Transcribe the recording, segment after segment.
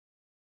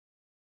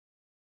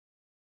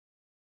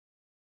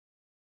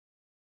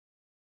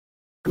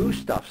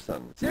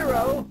Gustafsson.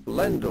 0.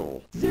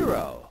 Lendl.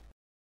 0.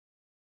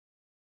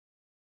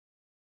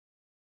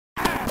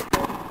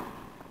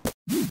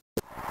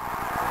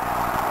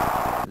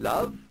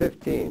 Love.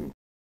 15.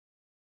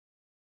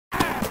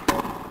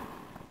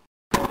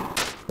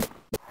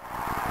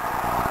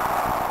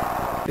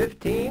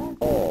 15.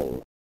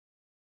 All.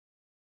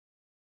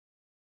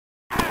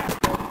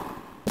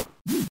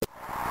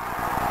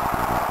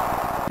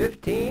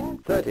 15.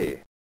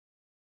 30.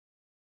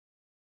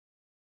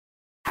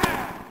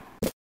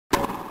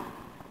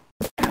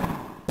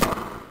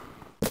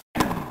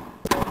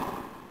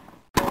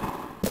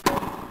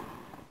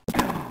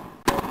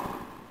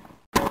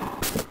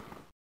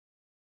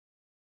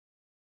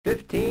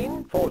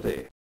 15.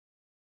 40.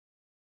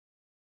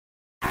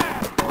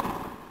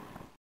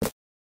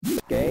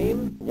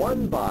 Game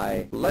won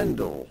by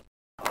Lendl.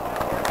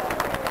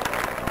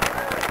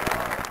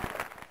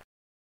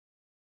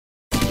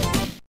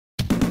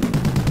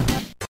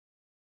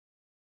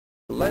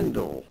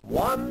 Lendl.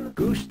 1.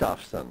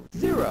 Gustafsson.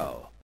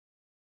 0.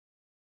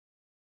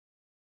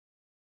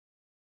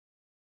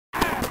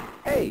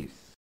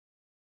 Ace.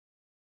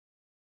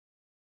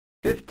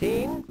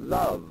 15.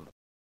 Love.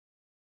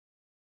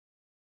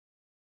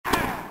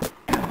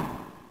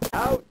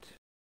 Out.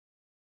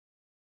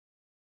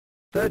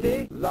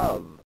 30.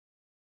 Love.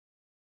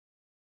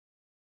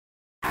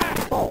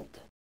 Fault.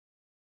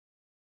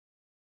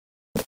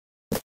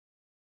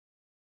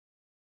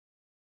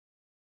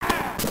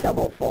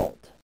 Double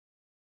fault.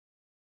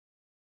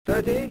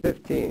 30.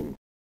 15.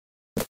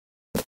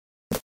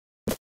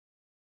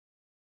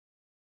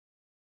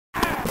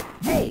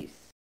 Ace.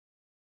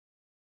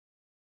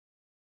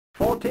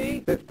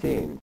 40.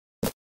 15.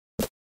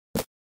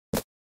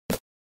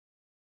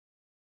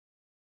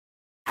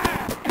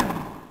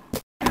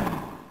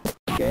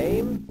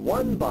 Game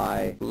won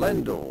by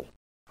Lendl.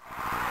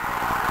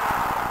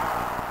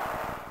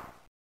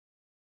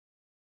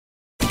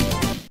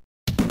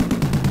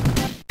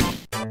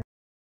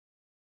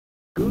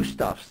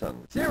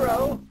 Gustafsson.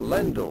 0.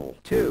 Lendl.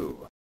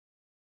 2.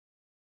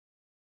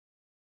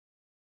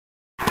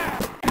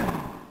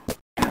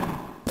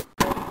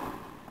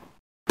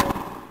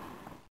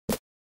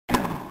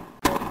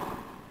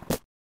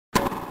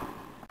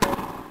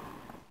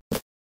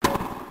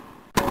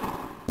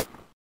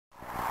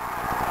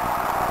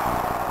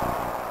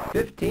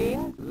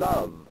 Fifteen.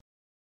 Love.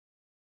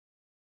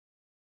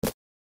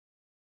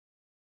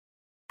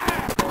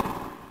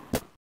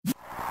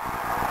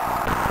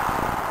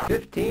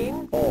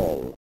 15.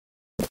 All.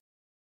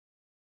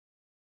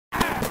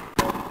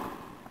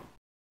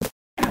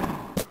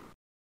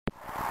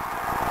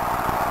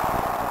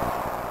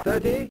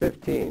 30.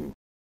 15.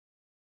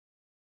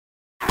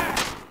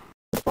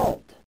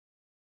 Fault.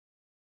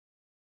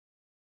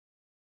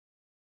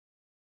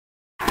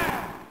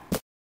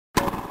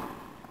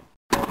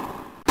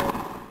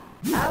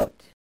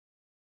 Out.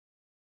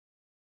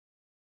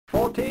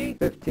 40.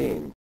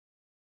 15.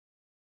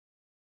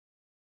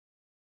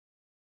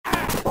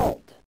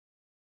 Fault.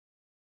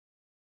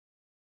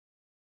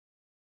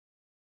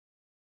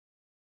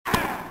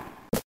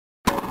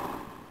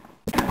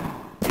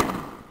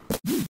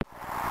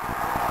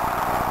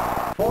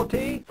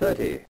 Forty.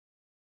 30.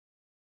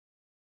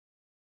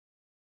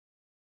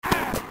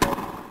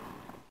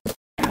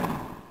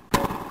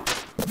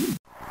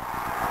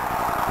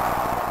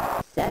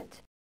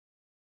 Set.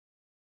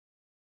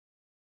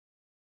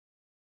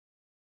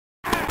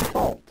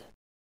 Fault.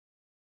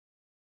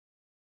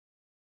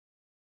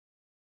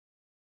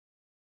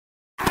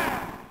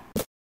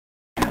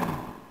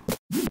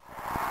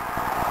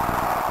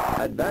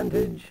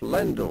 Advantage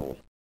Lendl.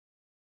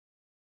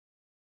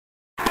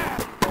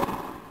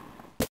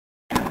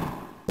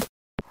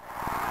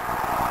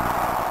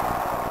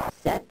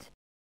 Set.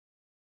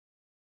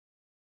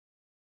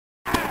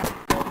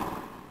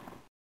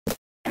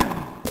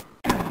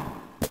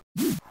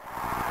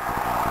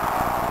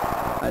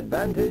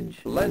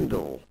 Advantage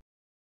Lendl.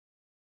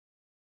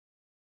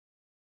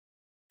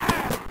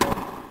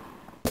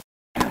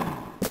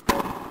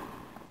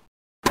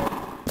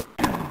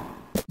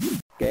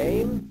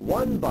 Game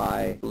won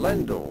by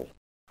Lendl.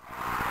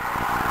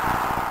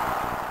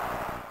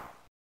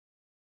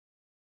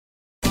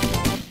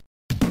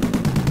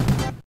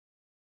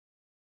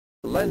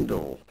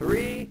 Lendl.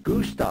 3.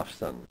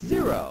 Gustafsson.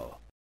 0.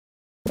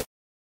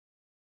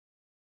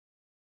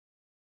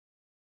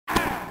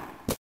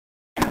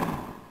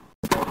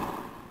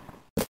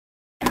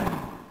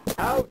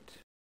 Out.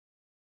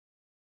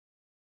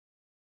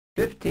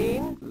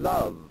 15.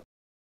 Love.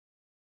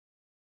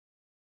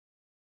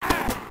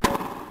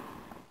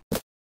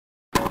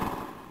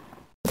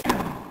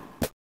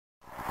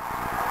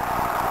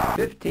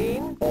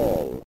 15.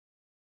 All.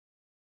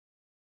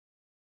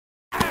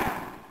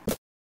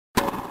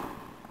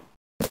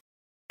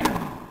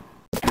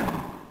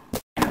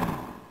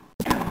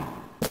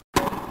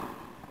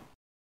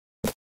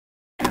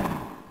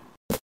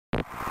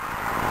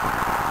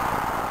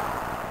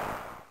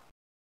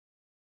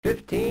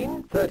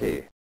 15.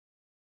 30.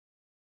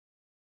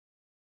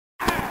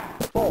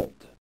 Fault.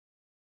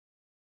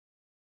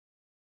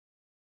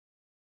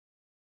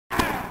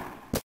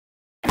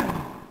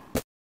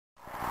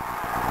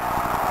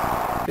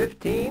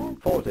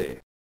 1540.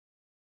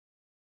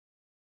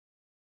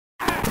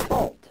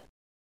 Fault.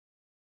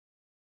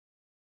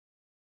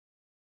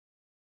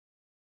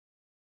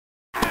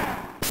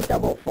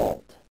 Double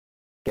fault.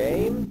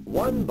 Game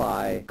won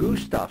by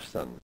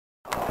Gustafsson.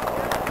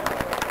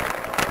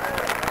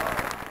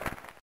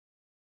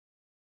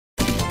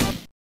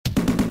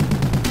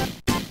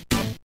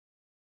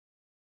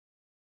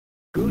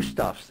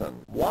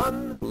 Gustafsson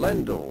 1,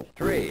 Lendl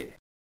 3.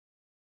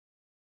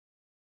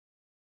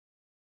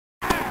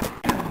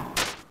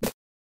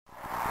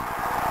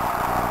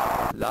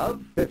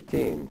 Love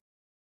 15.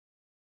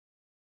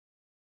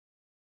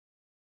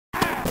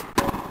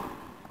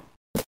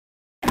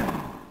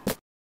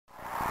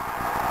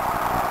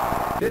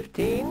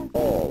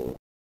 All.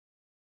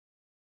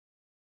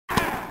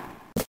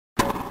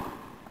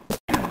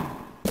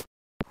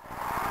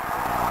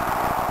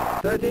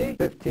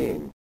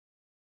 30-15.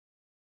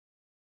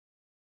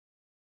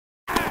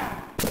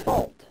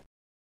 Fault.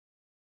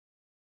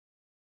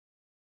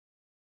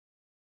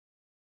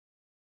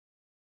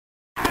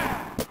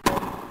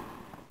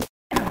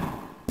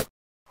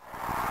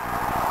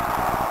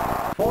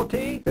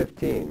 Forty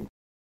 15.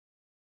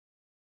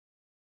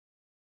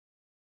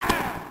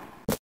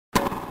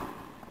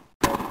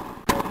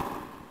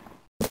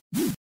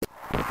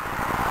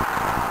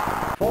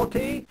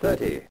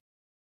 30.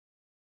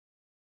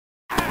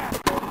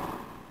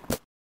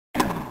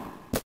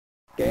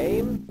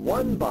 Game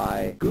won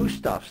by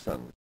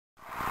Gustafsson.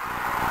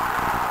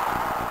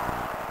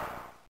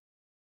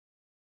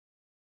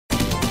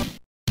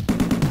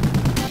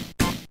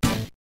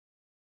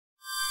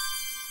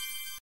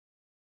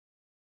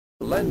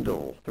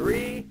 Lendl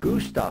 3,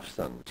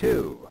 Gustafsson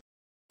 2.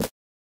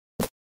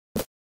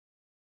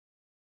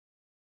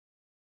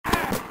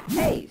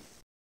 Ace.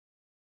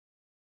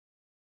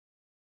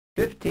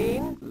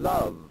 15,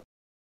 Love.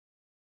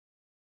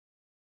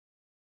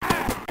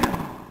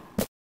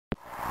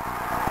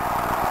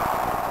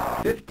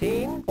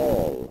 15,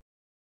 all.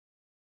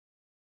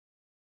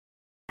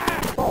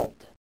 Fault.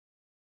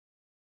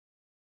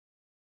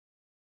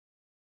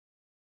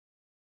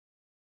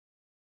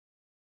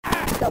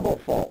 Double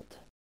fault.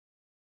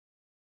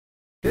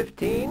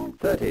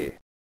 15-30.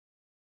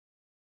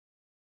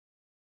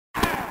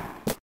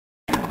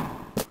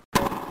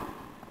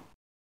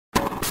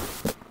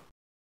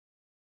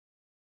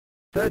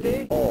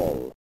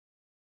 All.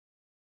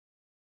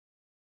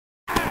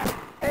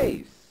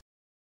 Ace.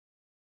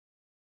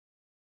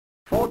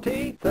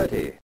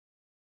 40-30.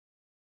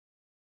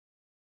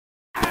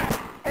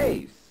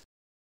 Ace.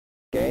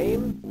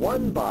 Game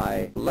won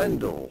by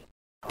Lendl.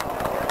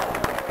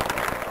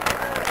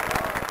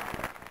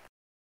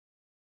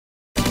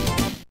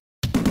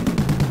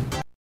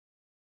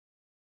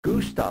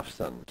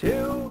 Gustafsson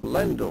 2,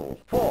 Lendl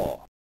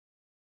 4.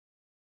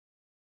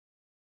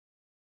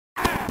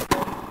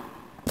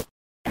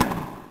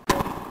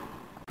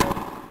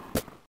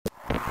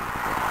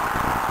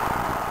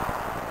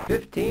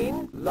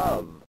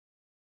 Love.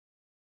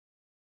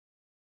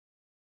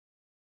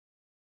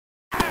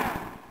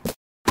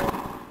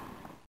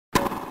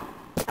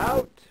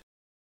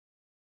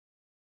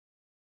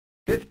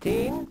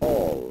 15,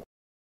 all.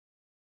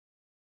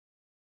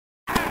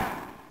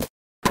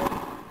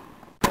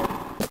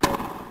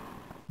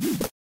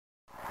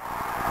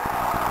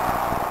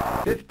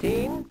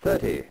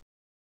 15-30.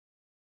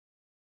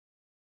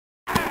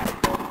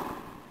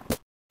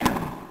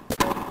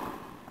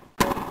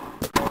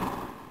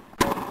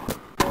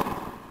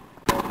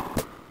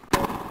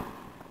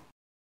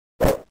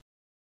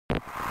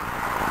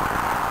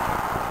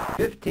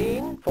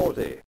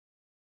 $15.40.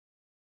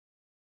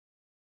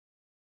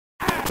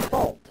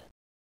 Fault.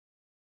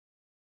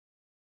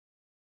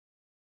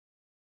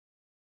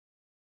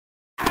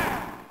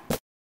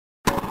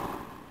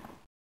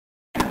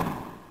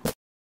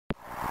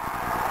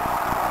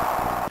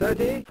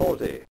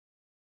 $30.40.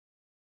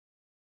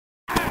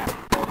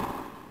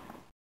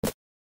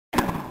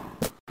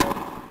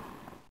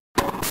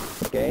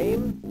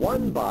 Game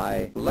won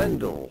by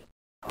Lendl.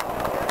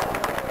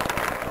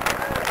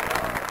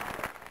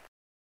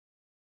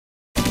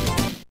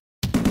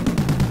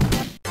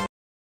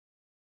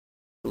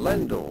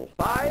 Lendl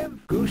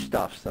 5,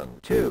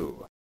 Gustafsson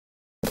 2.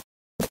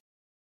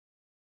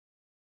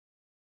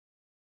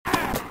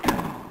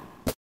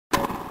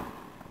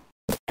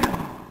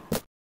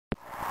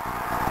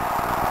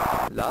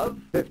 Love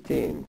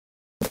 15.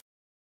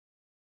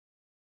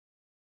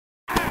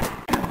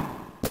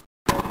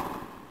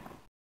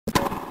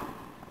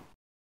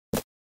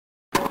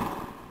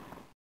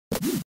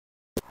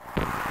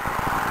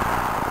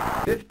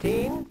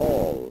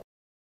 All.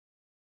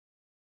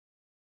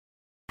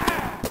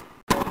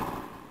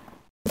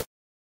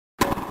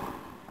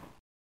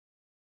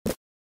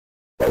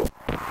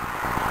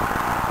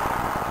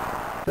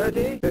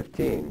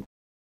 30-15.